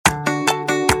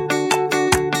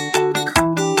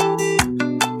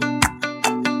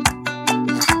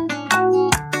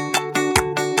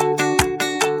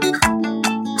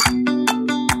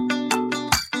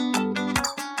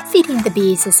Feeding the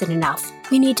bees isn't enough.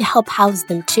 We need to help house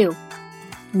them too.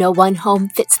 No one home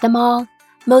fits them all.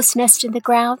 Most nest in the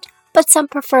ground, but some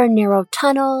prefer narrow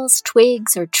tunnels,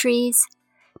 twigs, or trees.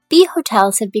 Bee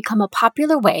hotels have become a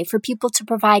popular way for people to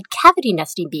provide cavity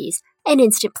nesting bees an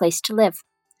instant place to live.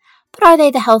 But are they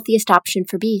the healthiest option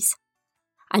for bees?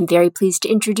 I'm very pleased to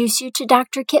introduce you to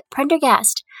Dr. Kit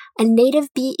Prendergast, a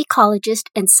native bee ecologist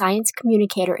and science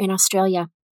communicator in Australia.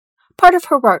 Part of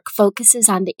her work focuses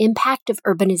on the impact of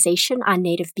urbanization on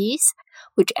native bees,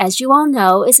 which, as you all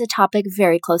know, is a topic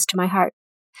very close to my heart.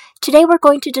 Today we're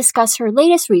going to discuss her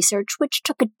latest research, which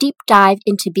took a deep dive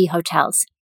into bee hotels.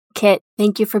 Kit,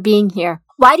 thank you for being here.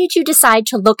 Why did you decide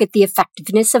to look at the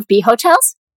effectiveness of bee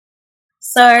hotels?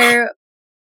 So,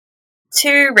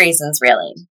 two reasons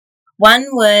really. One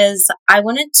was I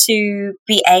wanted to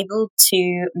be able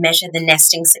to measure the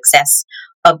nesting success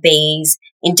of bees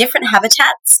in different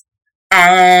habitats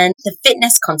and the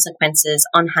fitness consequences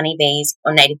on honeybees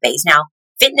or native bees. Now,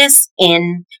 fitness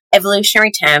in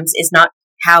evolutionary terms is not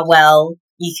how well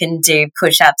you can do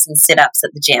push-ups and sit-ups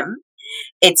at the gym.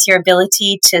 It's your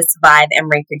ability to survive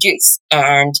and reproduce,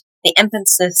 and the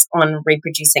emphasis on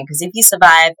reproducing, because if you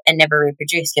survive and never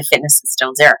reproduce, your fitness is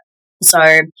still zero. So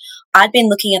I'd been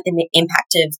looking at the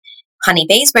impact of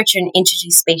honeybees, which are an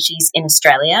introduced species in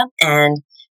Australia, and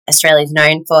Australia is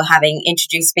known for having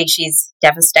introduced species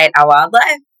devastate our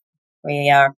wildlife. We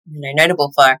are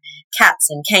notable for cats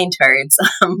and cane toads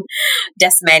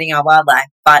decimating our wildlife.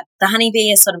 But the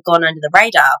honeybee has sort of gone under the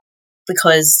radar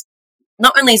because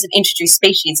not only is it an introduced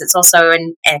species, it's also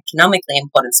an economically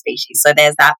important species. So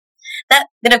there's that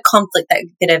bit of conflict, that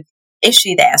bit of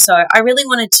issue there. So I really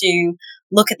wanted to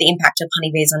look at the impact of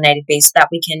honeybees on native bees so that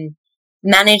we can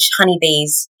manage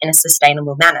honeybees in a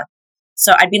sustainable manner.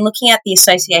 So I'd been looking at the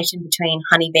association between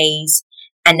honeybees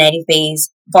and native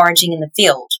bees foraging in the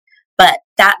field, but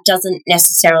that doesn't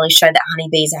necessarily show that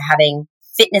honeybees are having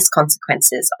fitness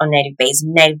consequences on native bees.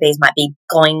 Native bees might be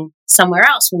going somewhere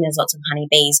else when there's lots of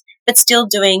honeybees, but still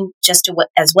doing just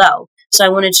as well. So I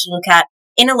wanted to look at,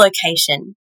 in a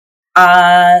location,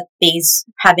 are bees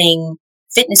having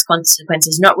fitness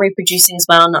consequences, not reproducing as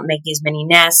well, not making as many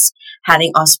nests,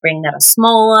 having offspring that are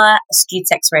smaller, skewed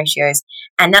sex ratios.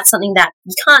 And that's something that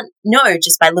you can't know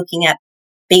just by looking at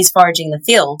bees foraging in the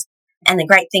field. And the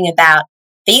great thing about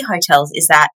bee hotels is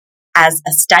that as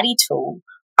a study tool,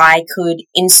 I could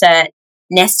insert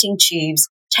nesting tubes,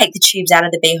 take the tubes out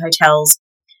of the bee hotels,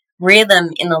 rear them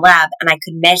in the lab, and I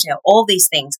could measure all these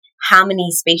things, how many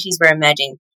species were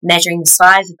emerging, measuring the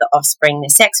size of the offspring, the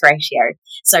sex ratio.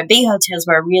 So bee hotels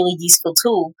were a really useful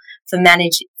tool for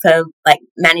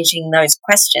managing those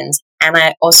questions. And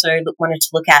I also wanted to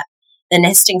look at the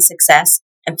nesting success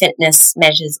and fitness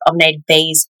measures of native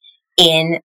bees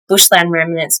in bushland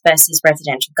remnants versus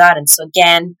residential gardens. So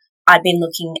again, I've been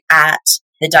looking at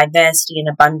the diversity and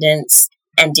abundance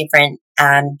and different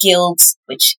guilds,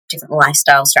 which different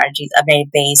lifestyle strategies of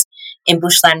native bees in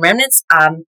bushland remnants.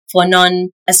 For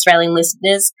non-Australian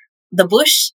listeners, the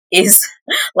bush is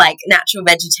like natural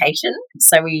vegetation.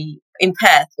 So in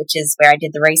Perth, which is where I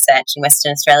did the research in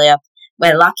Western Australia,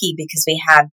 we're lucky because we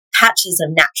have patches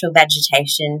of natural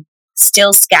vegetation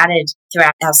still scattered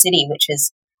throughout our city, which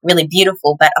is really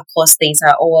beautiful. But of course, these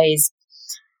are always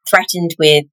threatened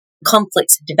with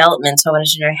conflicts of development. So I wanted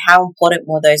to know how important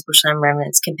were those bushland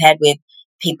remnants compared with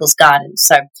people's gardens.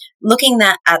 So looking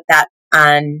at that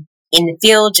in the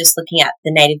field, just looking at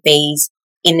the native bees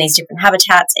in these different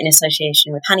habitats in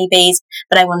association with honeybees,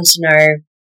 but I wanted to know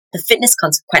the fitness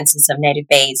consequences of native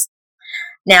bees.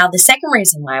 Now, the second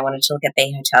reason why I wanted to look at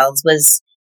bee hotels was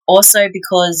also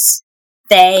because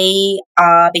they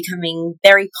are becoming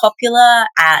very popular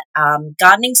at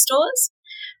gardening stores,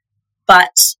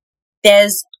 but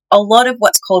there's a lot of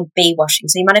what's called bee washing.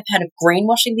 So you might have heard of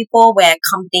greenwashing before, where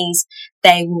companies,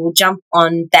 they will jump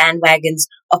on bandwagons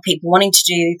of people wanting to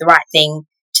do the right thing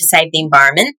to save the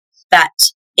environment, but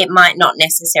it might not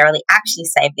necessarily actually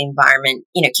save the environment.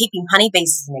 Keeping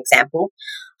honeybees as an example.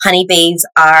 Honeybees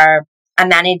are a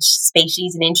managed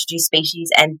species, an introduced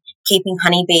species, and keeping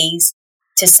honeybees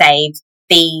to save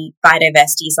bee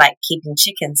biodiversity is like keeping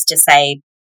chickens to save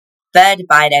bird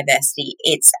biodiversity.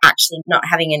 It's actually not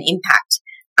having an impact.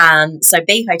 So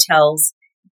bee hotels,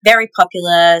 very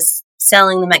popular,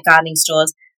 selling them at gardening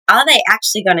stores. Are they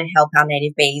actually going to help our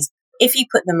native bees? If you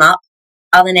put them up,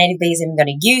 are the native bees even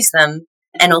going to use them?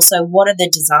 And also, what are the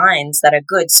designs that are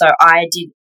good? So I did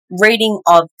reading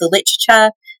of the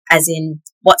literature, as in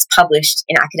what's published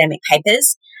in academic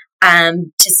papers,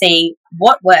 to see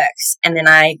what works. And then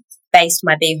I based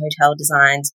my bee hotel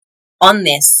designs on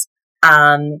this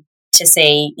to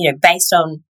see, based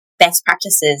on best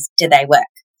practices, do they work?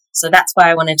 So that's why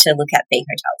I wanted to look at bee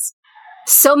hotels.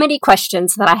 So many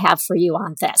questions that I have for you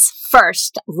on this.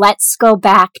 First, let's go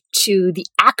back to the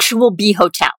actual bee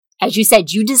hotel. As you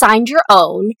said, you designed your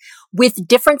own with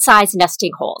different size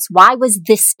nesting holes. Why was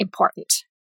this important?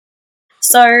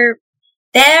 So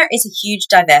there is a huge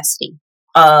diversity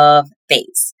of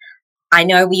bees. I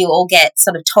know we all get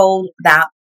sort of told about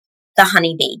the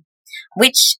honeybee,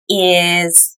 which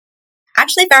is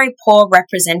actually very poor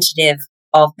representative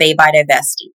of bee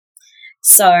biodiversity.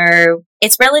 So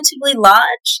it's relatively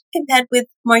large compared with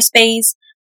most bees.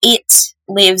 It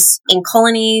lives in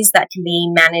colonies that can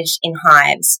be managed in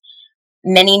hives.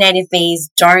 Many native bees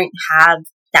don't have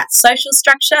that social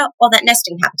structure or that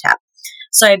nesting habitat.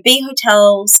 So bee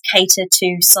hotels cater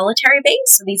to solitary bees.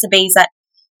 So these are bees that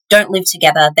don't live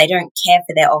together. They don't care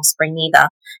for their offspring either.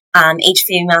 Each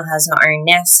female has her own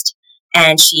nest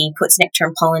and she puts nectar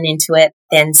and pollen into it,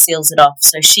 then seals it off.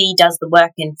 So she does the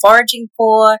work in foraging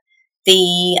for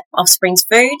the offspring's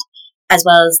food as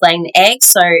well as laying the eggs.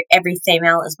 So every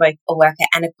female is both a worker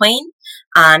and a queen.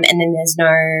 And then there's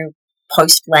no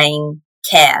post-laying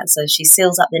care. So she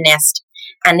seals up the nest.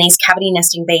 And these cavity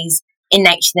nesting bees, in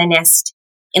nature, they nest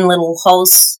in little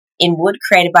holes in wood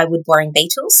created by wood-boring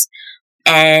beetles.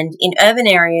 And in urban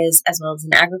areas, as well as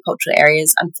in agricultural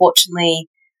areas, unfortunately,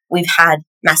 we've had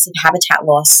massive habitat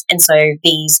loss. And so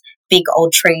these big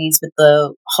old trees with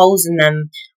the holes in them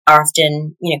are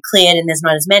often, cleared and there's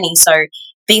not as many. So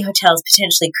bee hotels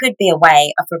potentially could be a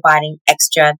way of providing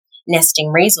extra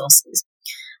nesting resources.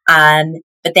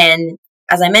 But then,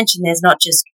 as I mentioned, there's not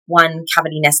just one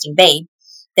cavity nesting bee.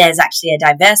 There's actually a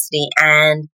diversity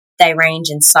and they range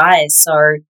in size. So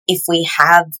if we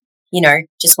have,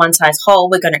 just one size hole,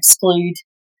 we're going to exclude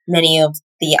many of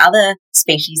the other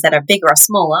species that are bigger or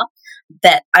smaller.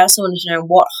 But I also wanted to know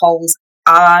what holes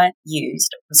are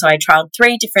used. So I trialed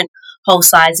 3 different hole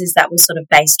sizes that was sort of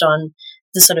based on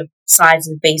the sort of size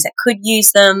of bees that could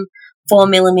use them: 4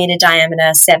 millimeter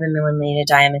diameter, 7 millimeter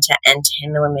diameter, and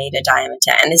 10 millimeter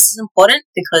diameter. And this is important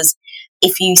because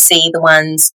if you see the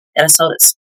ones that are sold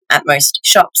at most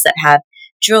shops that have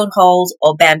drilled holes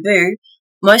or bamboo,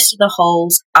 most of the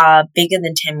holes are bigger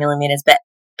than 10 millimeters, but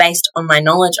based on my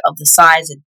knowledge of the size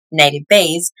of native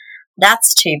bees,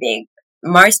 that's too big.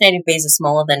 Most native bees are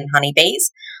smaller than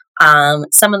honeybees.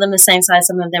 Some of them are the same size,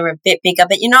 some of them are a bit bigger,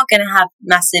 but you're not going to have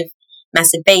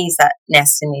massive bees that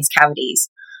nest in these cavities.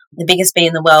 The biggest bee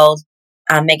in the world,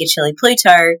 Megachile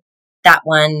Pluto, that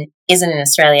one isn't in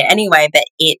Australia anyway, but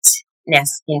it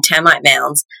nests in termite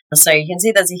mounds. So you can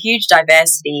see there's a huge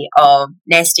diversity of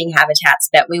nesting habitats,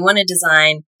 but we want to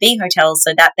design bee hotels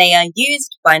so that they are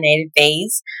used by native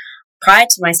bees. Prior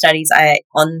to my studies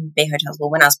on bee hotels,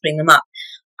 when I was putting them up,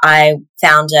 I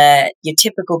found your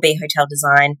typical bee hotel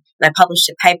design and I published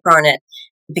a paper on it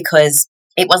because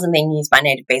it wasn't being used by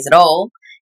native bees at all.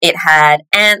 It had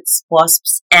ants,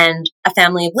 wasps, and a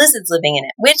family of lizards living in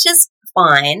it, which is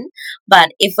fine.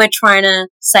 But if we're trying to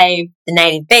save the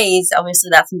native bees,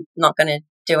 obviously that's not going to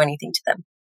do anything to them.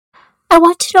 I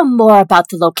want to know more about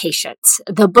the locations,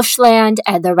 the bushland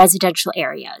and the residential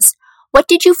areas. What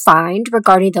did you find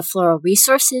regarding the floral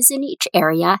resources in each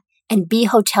area and bee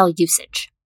hotel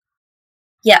usage?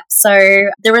 Yeah, so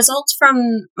the results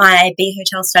from my bee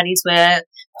hotel studies were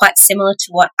quite similar to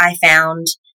what I found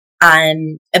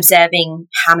observing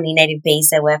how many native bees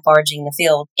there were foraging the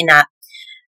field, in that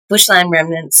bushland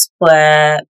remnants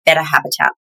were better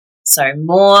habitat. So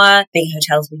more bee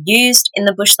hotels were used in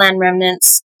the bushland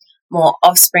remnants, more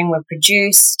offspring were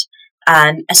produced,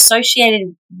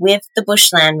 associated with the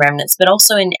bushland remnants, but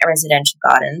also in residential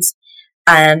gardens.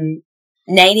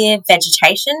 Native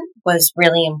vegetation was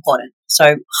really important.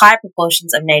 So high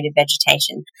proportions of native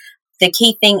vegetation. The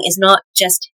key thing is not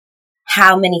just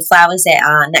how many flowers there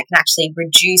are, and that can actually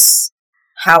reduce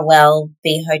how well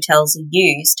bee hotels are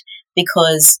used,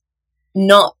 because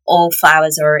not all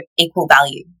flowers are equal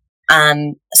value.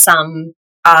 Some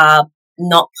are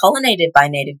not pollinated by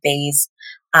native bees.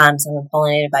 Some are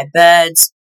pollinated by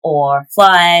birds or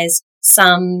flies.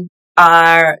 Some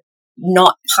are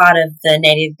not part of the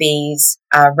native bees'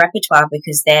 repertoire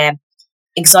because they're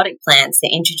exotic plants.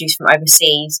 They're introduced from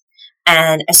overseas.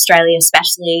 And Australia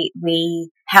especially,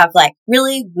 we have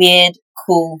really weird,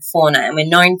 cool fauna, and we're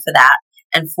known for that,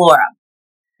 and flora.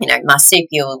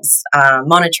 Marsupials,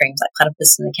 monotremes like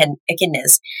platypus and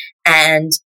echidnas.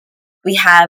 And we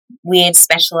have weird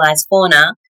specialized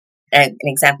fauna. An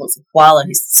example is a koala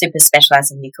who's super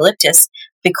specialized in eucalyptus.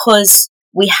 Because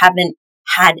we haven't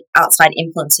had outside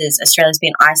influences, Australia's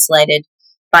been isolated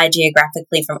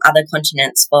biogeographically from other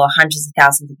continents for hundreds of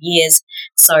thousands of years.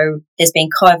 So there's been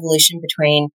coevolution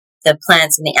between the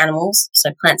plants and the animals,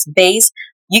 so plants and bees.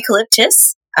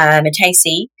 Eucalyptus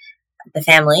Myrtaceae, the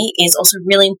family, is also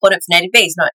really important for native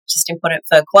bees, not just important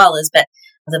for koalas, but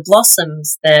the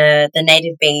blossoms the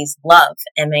native bees love,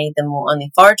 and many of them will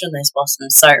only forage on those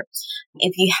blossoms. So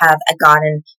if you have a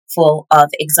garden full of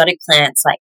exotic plants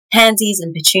like pansies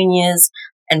and petunias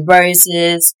and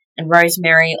roses and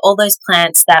rosemary, all those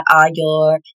plants that are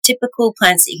your typical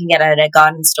plants that you can get at a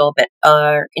garden store but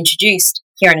are introduced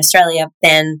here in Australia,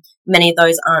 then many of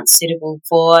those aren't suitable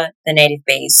for the native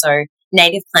bees. So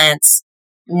native plants,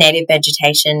 native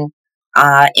vegetation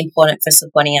are important for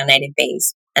supporting our native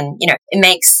bees. And, it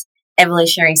makes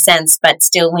evolutionary sense, but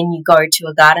still when you go to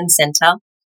a garden centre,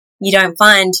 you don't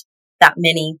find that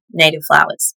many native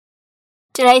flowers.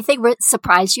 Did anything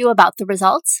surprise you about the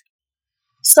results?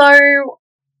 So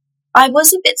I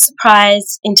was a bit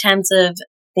surprised in terms of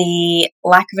the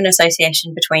lack of an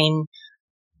association between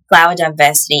flower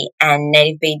diversity and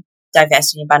native bee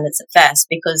diversity and abundance at first,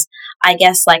 because I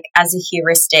guess as a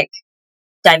heuristic,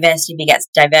 diversity begets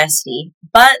diversity.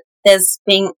 But there's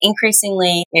been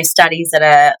increasingly studies that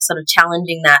are sort of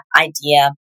challenging that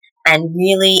idea. And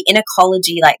really, in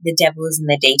ecology, the devil is in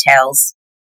the details.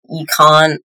 You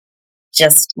can't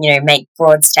just, make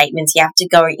broad statements. You have to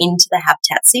go into the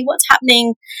habitat, see what's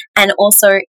happening, and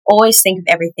also always think of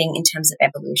everything in terms of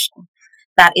evolution.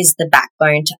 That is the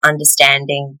backbone to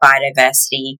understanding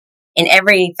biodiversity in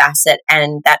every facet,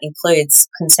 and that includes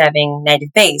conserving native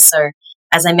bees. So,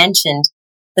 as I mentioned,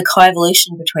 the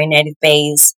coevolution between native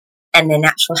bees and their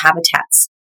natural habitats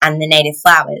and the native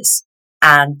flowers,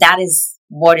 that is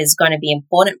what is going to be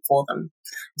important for them.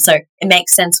 So it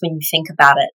makes sense when you think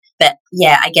about it. But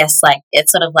yeah, I guess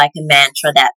it's sort of like a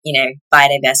mantra that,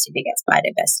 biodiversity begets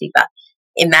biodiversity, but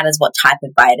it matters what type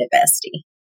of biodiversity.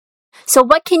 So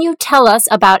what can you tell us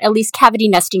about at least cavity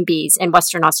nesting bees in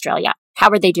Western Australia? How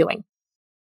are they doing?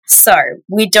 So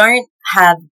we don't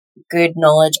have good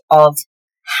knowledge of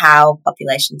how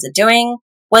populations are doing,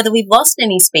 whether we've lost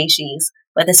any species,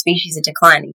 whether species are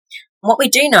declining. What we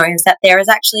do know is that there is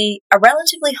actually a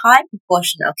relatively high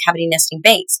proportion of cavity nesting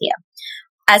bees here.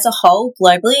 As a whole,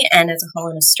 globally, and as a whole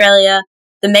in Australia,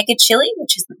 the megachili,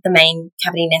 which is the main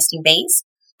cavity nesting bees,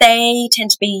 they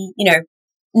tend to be,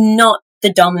 not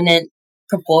the dominant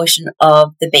proportion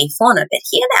of the bee fauna, but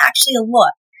here they're actually a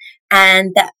lot.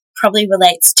 And that probably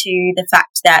relates to the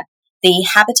fact that the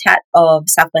habitat of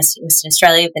southwestern Western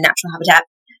Australia, the natural habitat,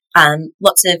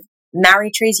 lots of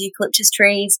marri trees, eucalyptus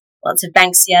trees, lots of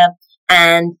banksia,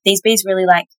 and these bees really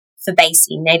like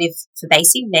native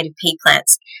pea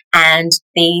plants, and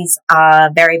these are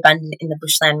very abundant in the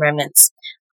bushland remnants.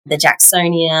 The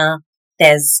Jacksonia,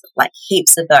 there's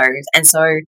heaps of those, and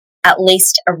so at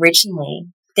least originally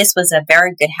this was a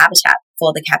very good habitat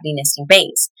for the cavity nesting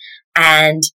bees.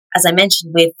 And as I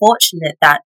mentioned, we're fortunate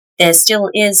that there still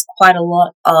is quite a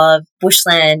lot of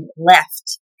bushland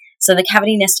left. So the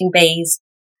cavity nesting bees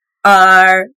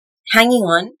are hanging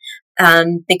on.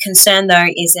 The concern, though,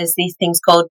 is there's these things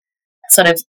called sort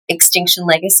of extinction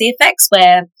legacy effects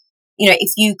where,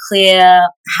 if you clear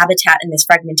habitat and there's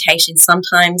fragmentation,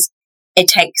 sometimes it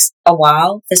takes a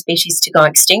while for species to go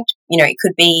extinct. It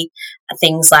could be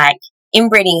things like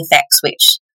inbreeding effects,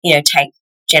 which, take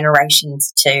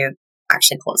generations to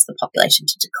actually cause the population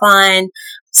to decline.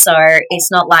 So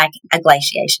it's not like a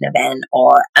glaciation event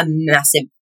or a massive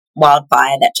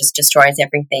wildfire that just destroys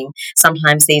everything.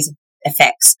 Sometimes these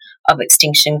effects of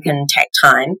extinction can take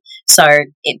time. So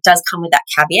it does come with that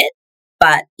caveat.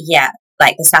 But yeah,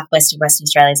 the southwest of Western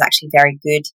Australia is actually very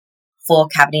good for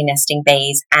cavity nesting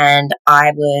bees. And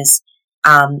I was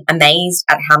amazed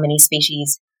at how many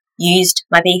species used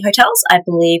my bee hotels. I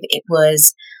believe it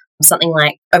was something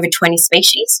like over 20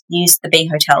 species used the bee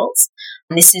hotels.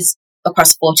 And this is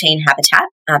across 14 habitat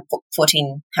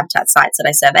sites that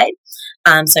I surveyed.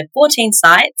 So 14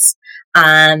 sites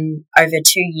over 2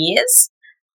 years.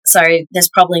 So there's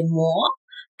probably more.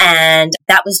 And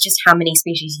that was just how many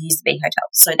species used the bee hotel.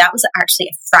 So that was actually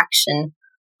a fraction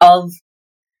of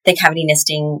the cavity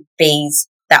nesting bees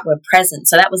that were present.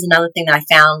 So that was another thing that I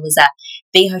found, was that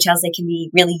bee hotels, they can be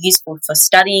really useful for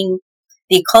studying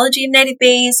the ecology of native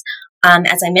bees,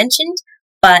 as I mentioned,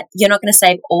 but you're not going to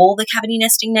save all the cavity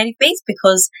nesting native bees,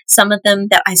 because some of them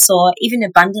that I saw even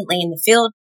abundantly in the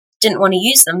field didn't want to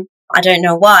use them. I don't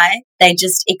know why.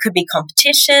 It could be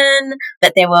competition,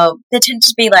 but there tended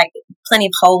to be plenty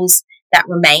of holes that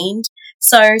remained.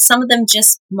 So some of them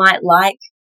just might like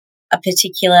a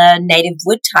particular native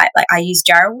wood type. I use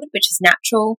jarrah wood, which is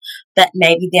natural, but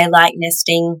maybe they like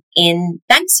nesting in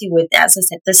banksia wood. As I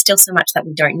said, there's still so much that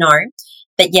we don't know.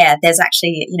 But yeah, there's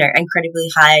actually, incredibly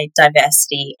high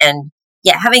diversity, and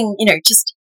yeah, having,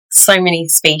 just so many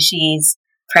species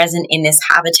present in this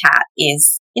habitat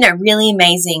is, really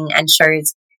amazing and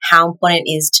shows how important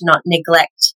it is to not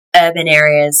neglect urban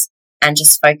areas and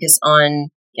just focus on,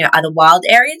 other wild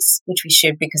areas, which we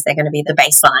should because they're going to be the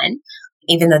baseline,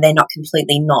 even though they're not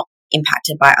completely not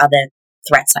impacted by other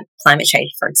threats like climate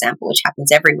change, for example, which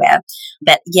happens everywhere.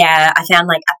 But yeah, I found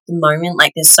like at the moment,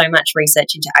 like there's so much research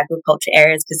into agriculture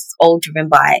areas because it's all driven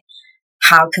by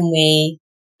how can we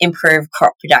improve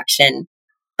crop production.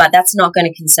 But that's not going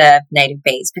to conserve native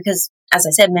bees because, as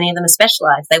I said, many of them are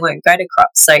specialised. They won't go to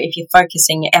crops. So if you're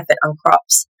focusing your effort on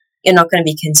crops, you're not going to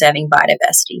be conserving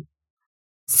biodiversity.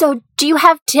 So do you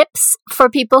have tips for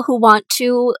people who want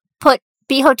to put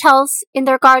bee hotels in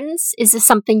their gardens? Is this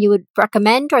something you would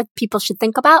recommend or people should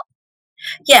think about?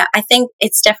 Yeah, I think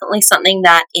it's definitely something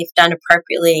that, if done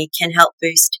appropriately, can help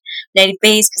boost native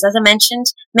bees because, as I mentioned,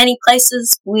 many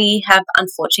places we have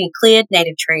unfortunately cleared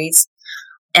native trees.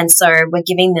 And so we're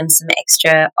giving them some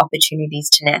extra opportunities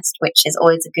to nest, which is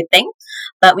always a good thing.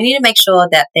 But we need to make sure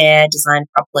that they're designed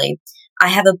properly. I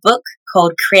have a book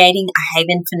called Creating a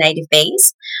Haven for Native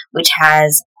Bees, which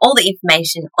has all the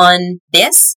information on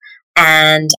this.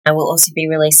 And I will also be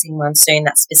releasing one soon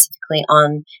that's specifically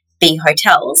on bee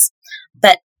hotels.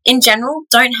 But in general,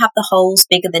 don't have the holes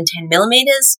bigger than 10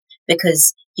 millimeters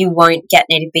because you won't get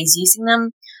native bees using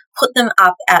them. Put them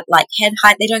up at like head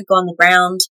height. They don't go on the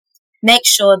ground. Make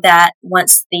sure that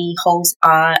once the holes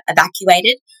are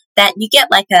evacuated, that you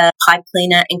get like a pipe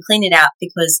cleaner and clean it out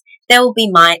because there will be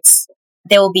mites,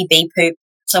 there will be bee poop.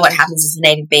 So what happens is the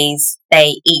native bees,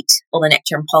 they eat all the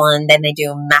nectar and pollen, then they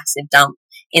do a massive dump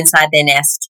inside their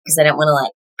nest because they don't want to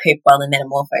like poop while they're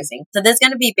metamorphosing. So there's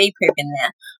going to be bee poop in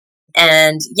there.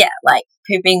 And yeah, like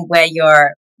pooping where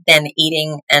you're then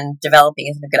eating and developing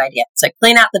isn't a good idea. So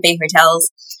clean out the bee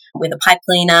hotels with a pipe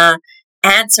cleaner.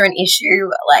 Ants are an issue.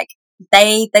 Like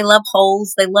they love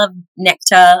holes, they love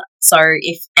nectar. So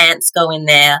if ants go in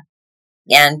there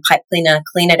and pipe cleaner,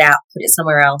 clean it out, put it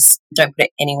somewhere else. Don't put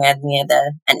it anywhere near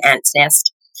an ant's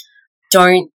nest.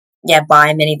 Don't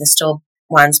buy many of the store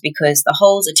ones because the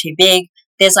holes are too big.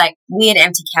 There's like weird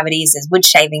empty cavities. There's wood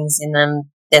shavings in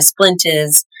them. There's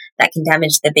splinters that can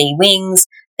damage the bee wings.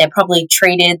 They're probably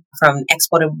treated from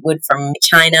exported wood from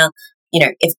China.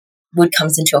 If wood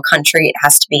comes into a country, it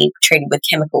has to be treated with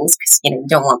chemicals because, you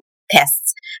don't want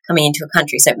pests coming into a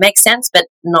country. So it makes sense, but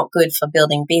not good for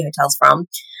building bee hotels from.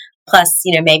 Plus,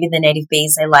 maybe the native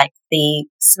bees, they like the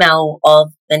smell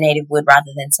of the native wood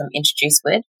rather than some introduced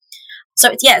wood. So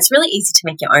it's really easy to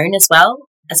make your own as well.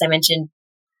 As I mentioned,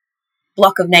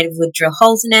 block of native wood, drill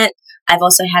holes in it. I've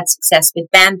also had success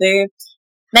with bamboo.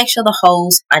 Make sure the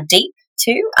holes are deep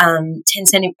too, about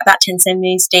 10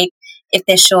 centimeters deep. If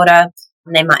they're shorter,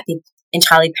 they might be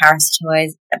entirely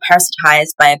parasitized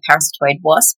by a parasitoid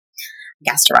wasp,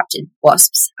 gas-erupted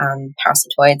wasps,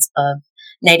 parasitoids of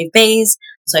native bees.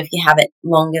 So if you have it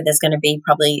longer, there's going to be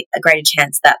probably a greater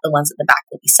chance that the ones at the back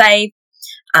will be saved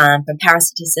from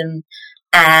parasitism.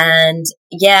 And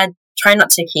try not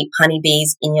to keep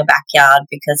honeybees in your backyard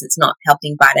because it's not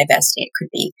helping biodiversity. It could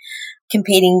be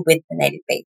competing with the native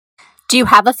bee. Do you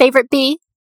have a favorite bee?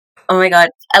 Oh my God,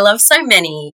 I love so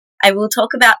many. I will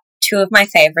talk about two of my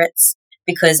favorites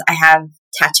because I have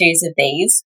tattoos of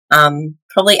these,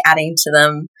 probably adding to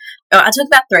them. Oh, I'll talk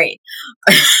about three.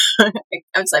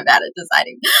 I'm so bad at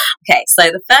deciding. Okay,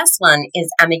 so the first one is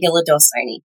Amygdala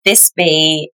dorsoni. This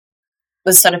bee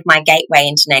was sort of my gateway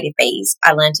into native bees.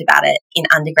 I learned about it in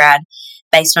undergrad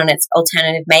based on its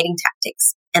alternative mating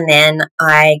tactics. And then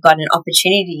I got an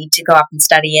opportunity to go up and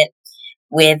study it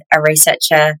with a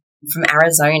researcher from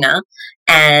Arizona.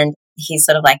 And he's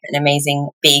sort of like an amazing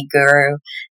bee guru.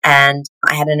 And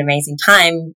I had an amazing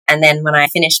time. And then when I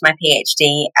finished my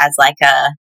PhD as like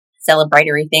a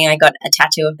celebratory thing, I got a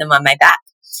tattoo of them on my back.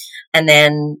 And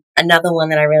then another one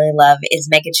that I really love is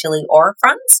Megachili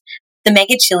orifrons. The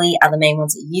Megachili are the main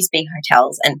ones that use bee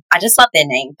hotels. And I just love their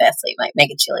name, firstly, like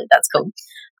Megachili. That's cool.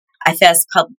 I first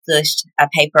published a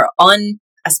paper on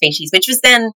a species, which was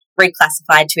then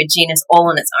reclassified to a genus all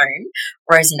on its own,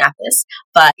 Rosinapis.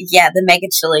 But the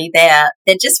Megachili,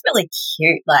 they're just really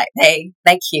cute. Like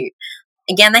they're cute.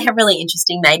 Again, they have really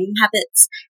interesting mating habits.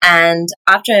 And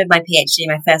after my PhD,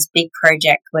 my first big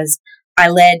project was I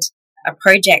led a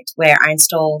project where I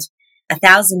installed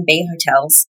 1,000 bee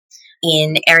hotels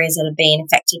in areas that have been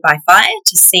affected by fire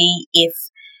to see if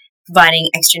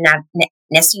providing extra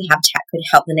nesting habitat could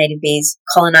help the native bees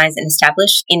colonize and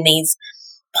establish in these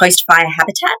post-fire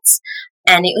habitats.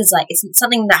 And it was like, it's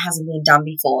something that hasn't been done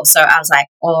before. So I was like,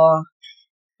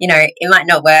 it might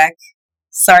not work.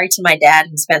 Sorry to my dad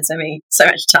who spent so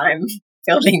much time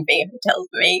building bee hotels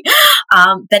for me.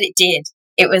 But it did.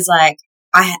 It was like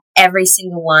every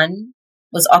single one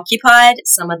was occupied.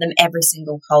 Some of them, every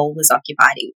single hole was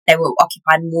occupied. They were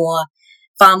occupied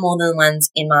far more than the ones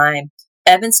in my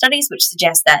urban studies, which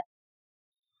suggests that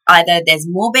either there's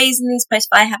more bees in these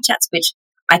post-fire habitats, which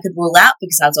I could rule out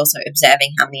because I was also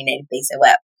observing how many native bees there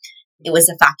were. It was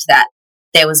the fact that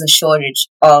there was a shortage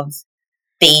of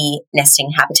bee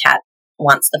nesting habitat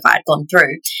once the fire had gone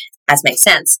through, as makes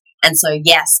sense. And so,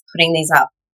 yes, putting these up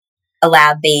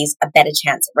allowed bees a better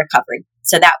chance of recovery.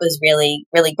 So that was really,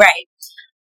 really great.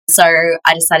 So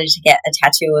I decided to get a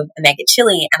tattoo of a mega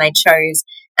chili, and I chose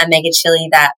a mega chili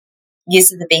that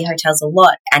uses the bee hotels a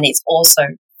lot, and it's also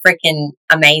freaking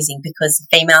amazing because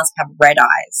the females have red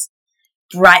eyes,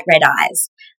 bright red eyes,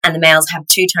 and the males have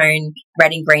two-tone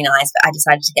red and green eyes, but I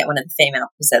decided to get one of the female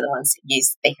because they're the ones that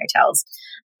use the bee hotels.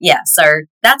 Yeah, so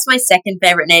that's my second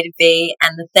favorite native bee,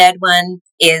 and the third one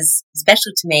is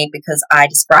special to me because I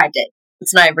described it.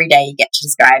 It's not every day you get to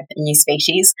describe a new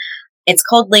species. It's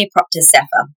called Leopropter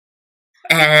zephyr,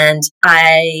 and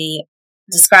I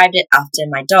described it after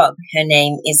my dog. Her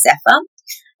name is Zephyr.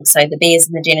 So the bee is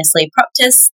in the genus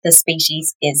Leoproptis. The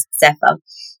species is Zephyr,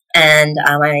 and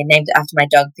I named it after my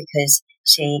dog because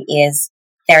she is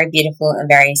very beautiful and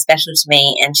very special to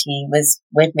me, and she was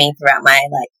with me throughout my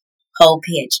whole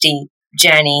PhD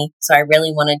journey. So I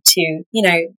really wanted to,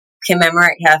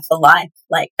 commemorate her for life.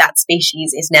 That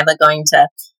species is never going to,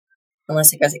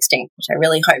 unless it goes extinct, which I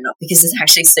really hope not, because it's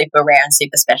actually super rare and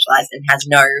super specialized and has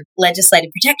no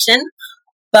legislative protection.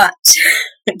 But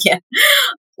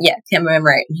yeah,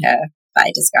 commemorating her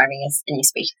by describing a new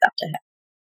species after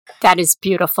her. That is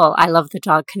beautiful. I love the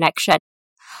dog connection.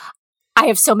 I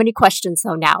have so many questions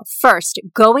though now. First,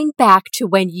 going back to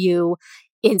when you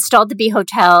installed the bee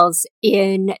hotels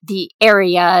in the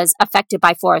areas affected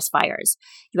by forest fires.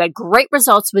 You had great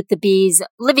results with the bees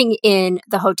living in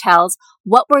the hotels.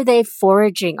 What were they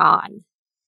foraging on?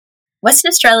 Western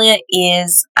Australia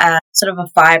is sort of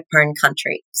a fire-prone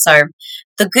country. So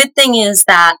the good thing is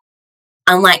that,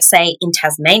 unlike, say, in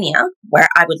Tasmania, where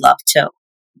I would love to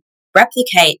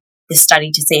replicate this study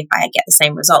to see if I get the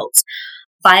same results,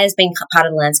 fire's been part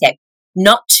of the landscape,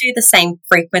 not to the same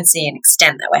frequency and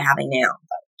extent that we're having now.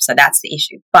 So that's the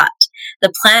issue. But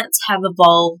the plants have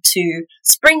evolved to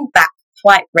spring back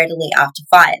quite readily after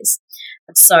fires.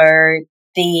 So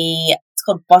it's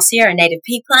called Bossia, a native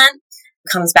pea plant,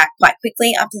 comes back quite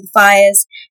quickly after the fires.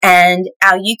 And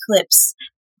our eucalypts,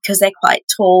 because they're quite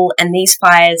tall, and these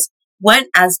fires weren't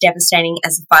as devastating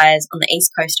as the fires on the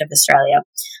east coast of Australia.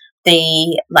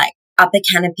 The upper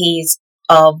canopies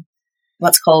of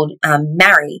what's called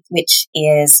marri, which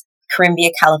is Corymbia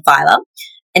calophylla,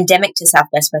 endemic to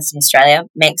southwest Western Australia,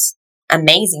 makes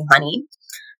amazing honey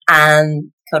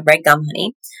called red gum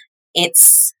honey.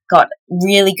 It's got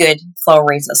really good floral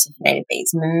resources for native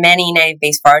bees. Many native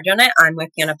bees forage on it. I'm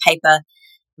working on a paper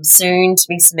soon to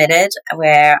be submitted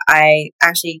where I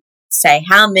actually say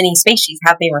how many species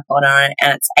have been recorded on it,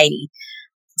 and it's 80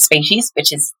 species,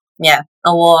 which is, a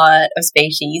lot of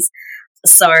species.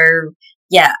 So,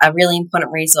 a really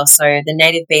important resource. So the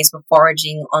native bees were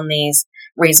foraging on these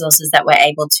resources that were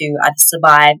able to either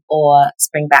survive or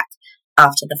spring back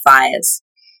after the fires.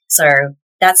 So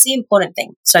that's the important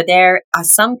thing. So there are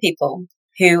some people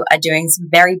who are doing some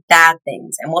very bad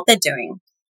things, and what they're doing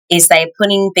is they're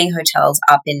putting bee hotels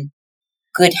up in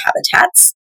good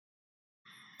habitats.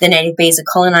 The native bees are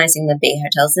colonizing the bee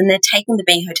hotels, and they're taking the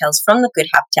bee hotels from the good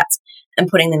habitats and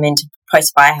putting them into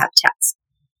post-fire habitats.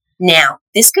 Now,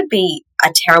 this could be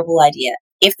a terrible idea.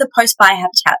 If the post-fire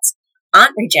habitats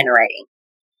aren't regenerating,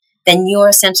 then you're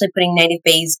essentially putting native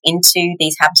bees into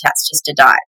these habitats just to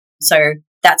die. So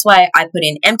that's why I put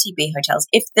in empty bee hotels.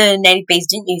 If the native bees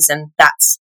didn't use them,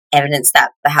 that's evidence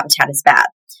that the habitat is bad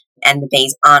and the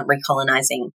bees aren't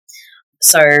recolonizing.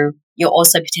 So you're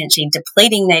also potentially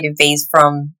depleting native bees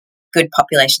from good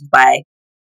populations by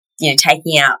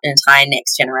taking out an entire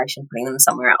next generation, putting them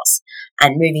somewhere else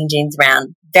and moving genes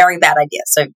around. Very bad idea.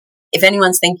 So if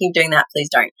anyone's thinking of doing that, please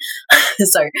don't.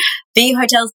 So bee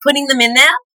hotels, putting them in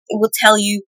there, it will tell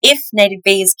you if native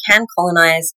bees can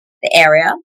colonize the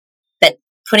area, but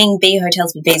putting bee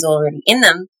hotels with bees already in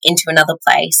them into another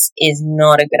place is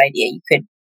not a good idea. You could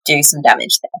do some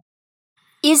damage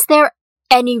there. Is there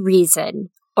any reason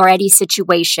or any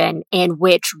situation in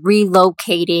which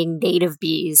relocating native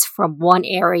bees from one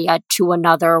area to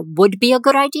another would be a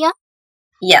good idea?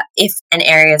 Yeah, if an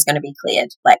area is going to be cleared,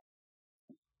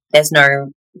 there's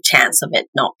no chance of it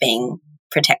not being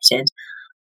protected.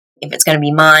 If it's going to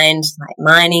be mined,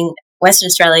 mining, Western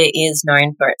Australia is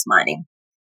known for its mining,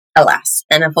 alas.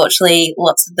 And unfortunately,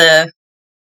 lots of the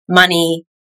money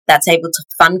that's able to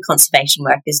fund conservation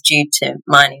work is due to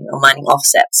mining or mining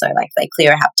offset. So like they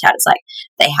clear a habitat, it's like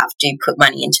they have to put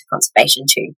money into conservation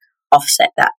to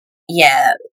offset that.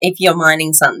 Yeah, if you're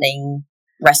mining something,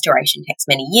 restoration takes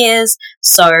many years,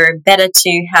 so better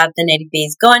to have the native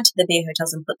bees go into the bee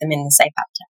hotels and put them in the safe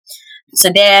habitat. So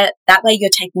that way you're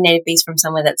taking native bees from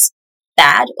somewhere that's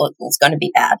bad, or it's going to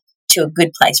be bad, to a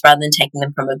good place, rather than taking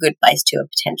them from a good place to a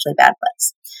potentially bad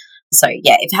place. So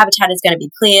yeah, if habitat is going to be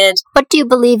cleared. What do you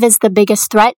believe is the biggest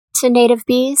threat to native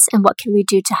bees, and what can we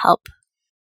do to help?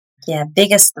 Yeah,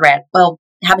 biggest threat. Well,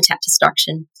 habitat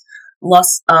destruction.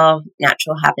 Loss of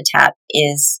natural habitat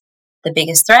is the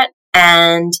biggest threat,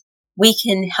 and we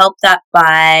can help that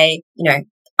by,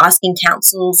 asking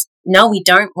councils, no, we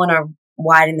don't want to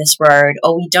widen this road,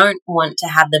 or we don't want to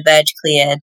have the verge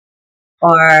cleared,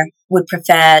 or would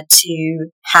prefer to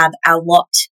have our lot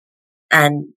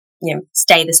and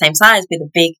stay the same size with a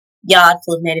big yard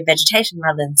full of native vegetation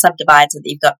rather than subdivide so that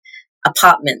you've got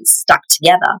apartments stuck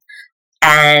together.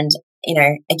 And,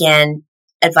 again,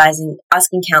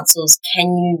 asking councils,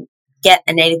 can you get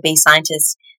a native bee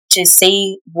scientist to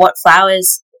see what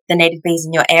flowers the native bees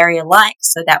in your area like,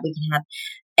 so that we can have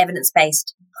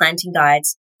evidence-based planting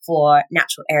guides for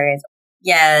natural areas.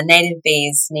 Yeah, native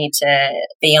bees need to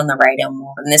be on the radar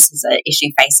more, and this is an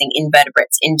issue facing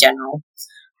invertebrates in general.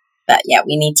 But yeah,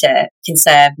 we need to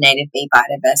conserve native bee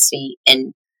biodiversity,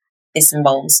 and this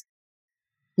involves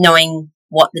knowing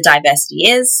what the diversity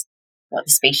is, what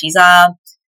the species are,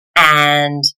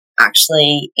 and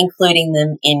actually including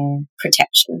them in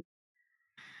protection.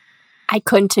 I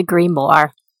couldn't agree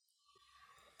more.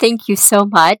 Thank you so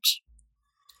much.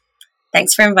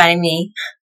 Thanks for inviting me.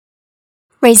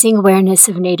 Raising awareness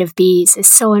of native bees is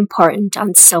so important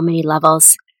on so many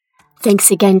levels. Thanks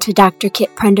again to Dr.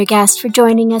 Kit Prendergast for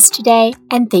joining us today,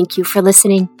 and thank you for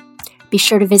listening. Be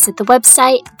sure to visit the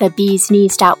website,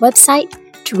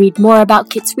 thebeesknees.website, to read more about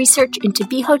Kit's research into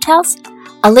bee hotels,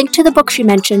 a link to the books she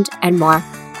mentioned, and more.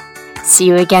 See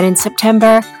you again in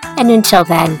September, and until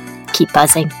then, keep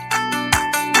buzzing.